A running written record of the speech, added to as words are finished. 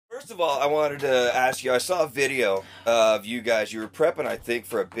First of all, I wanted to ask you, I saw a video of you guys. You were prepping, I think,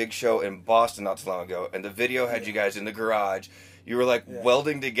 for a big show in Boston not too long ago, and the video had you guys in the garage. You were like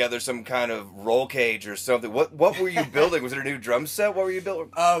welding together some kind of roll cage or something. What were you building? Was it a new drum set? What were you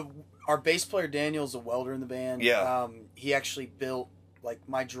building? Our bass player Daniel's a welder in the band. Yeah. He actually built like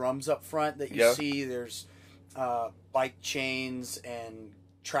my drums up front that you see. There's bike chains and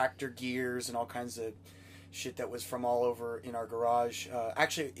tractor gears and all kinds of shit that was from all over in our garage.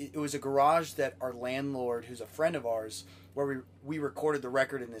 Actually, it was a garage that our landlord, who's a friend of ours, where we recorded the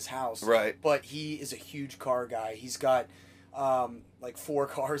record in this house. Right. But he is a huge car guy. He's got like 4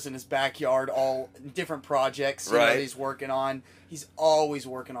 cars in his backyard, all different projects that he's working on. He's always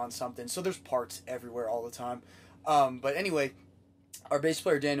working on something. So there's parts everywhere all the time. But anyway, our bass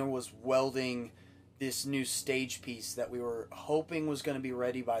player Daniel was welding this new stage piece that we were hoping was going to be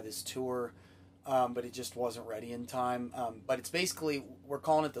ready by this tour. But it just wasn't ready in time. But it's basically, we're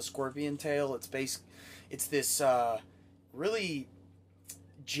calling it the Scorpion Tail. It's this really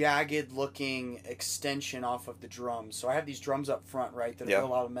jagged looking extension off of the drums. So I have these drums up front, right, that are made a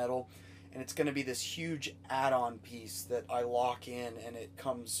lot of metal, and it's going to be this huge add-on piece that I lock in, and it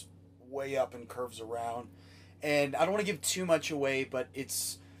comes way up and curves around. And I don't want to give too much away, but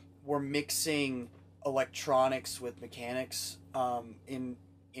we're mixing electronics with mechanics in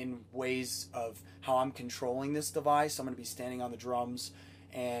ways of how I'm controlling this device. I'm going to be standing on the drums,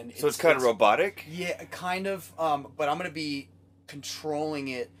 and so it's kind of robotic. Yeah, kind of. But I'm going to be controlling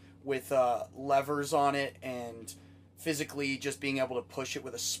it with levers on it, and physically just being able to push it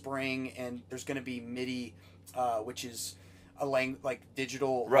with a spring. And there's going to be MIDI, which is a like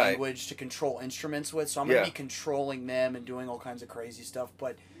digital language to control instruments with. So I'm going to be controlling them and doing all kinds of crazy stuff.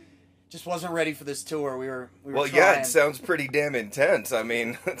 But just wasn't ready for this tour. We were well, trying. Yeah, it sounds pretty damn intense. I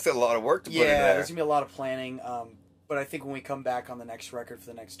mean, it's a lot of work to put in there. Yeah, there's going to be a lot of planning. But I think when we come back on the next record for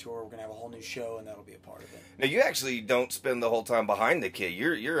the next tour, we're going to have a whole new show, and that'll be a part of it. Now, you actually don't spend the whole time behind the kit.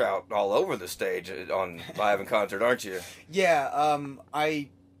 You're out all over the stage on live and concert, aren't you? Yeah,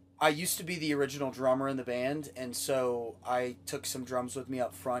 I used to be the original drummer in the band, and so I took some drums with me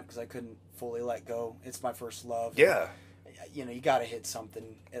up front because I couldn't fully let go. It's my first love. Yeah. You know, you got to hit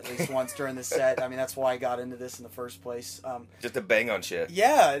something at least once during the set. I mean, that's why I got into this in the first place. Just to bang on shit.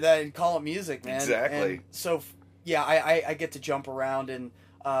 Yeah, call it music, man. Exactly. And so, yeah, I get to jump around, and,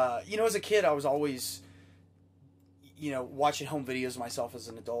 you know, as a kid, I was always, you know, watching home videos of myself as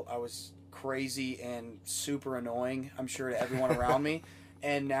an adult. I was crazy and super annoying, I'm sure, to everyone around me.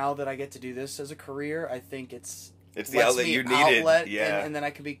 And now that I get to do this as a career, I think it's the outlet you needed. Yeah. And then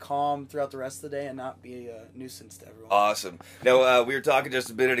I can be calm throughout the rest of the day and not be a nuisance to everyone. Awesome. Now, we were talking just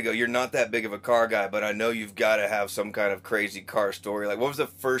a minute ago. You're not that big of a car guy, but I know you've got to have some kind of crazy car story. Like, what was the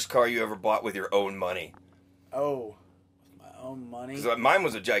first car you ever bought with your own money? Oh, with my own money? Because mine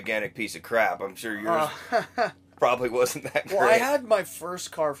was a gigantic piece of crap. I'm sure yours probably wasn't that great. Well, I had my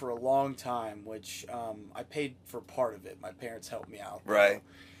first car for a long time, which I paid for part of it. My parents helped me out. Right.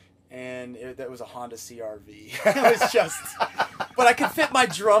 And that was a Honda CRV. It was just, but I could fit my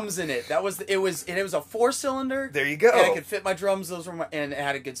drums in it. It was a 4-cylinder. There you go. And I could fit my drums. And it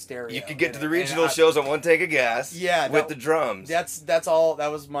had a good stereo. You could get to the regional shows on one tank of gas. Yeah, with the drums. That's all.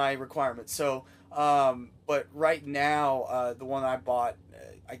 That was my requirement. So, but right now, the one I bought,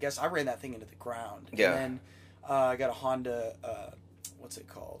 I guess I ran that thing into the ground. Yeah. And then I got a Honda. What's it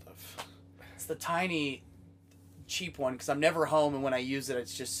called? It's the tiny, cheap one, because I'm never home, and when I use it,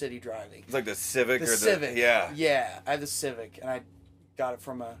 it's just city driving. It's like the Civic. The Civic. Yeah. Yeah, I have the Civic, and I got it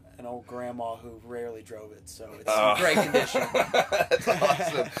from an old grandma who rarely drove it, so it's in great condition. That's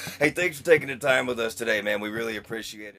awesome. Hey, thanks for taking the time with us today, man. We really appreciate it.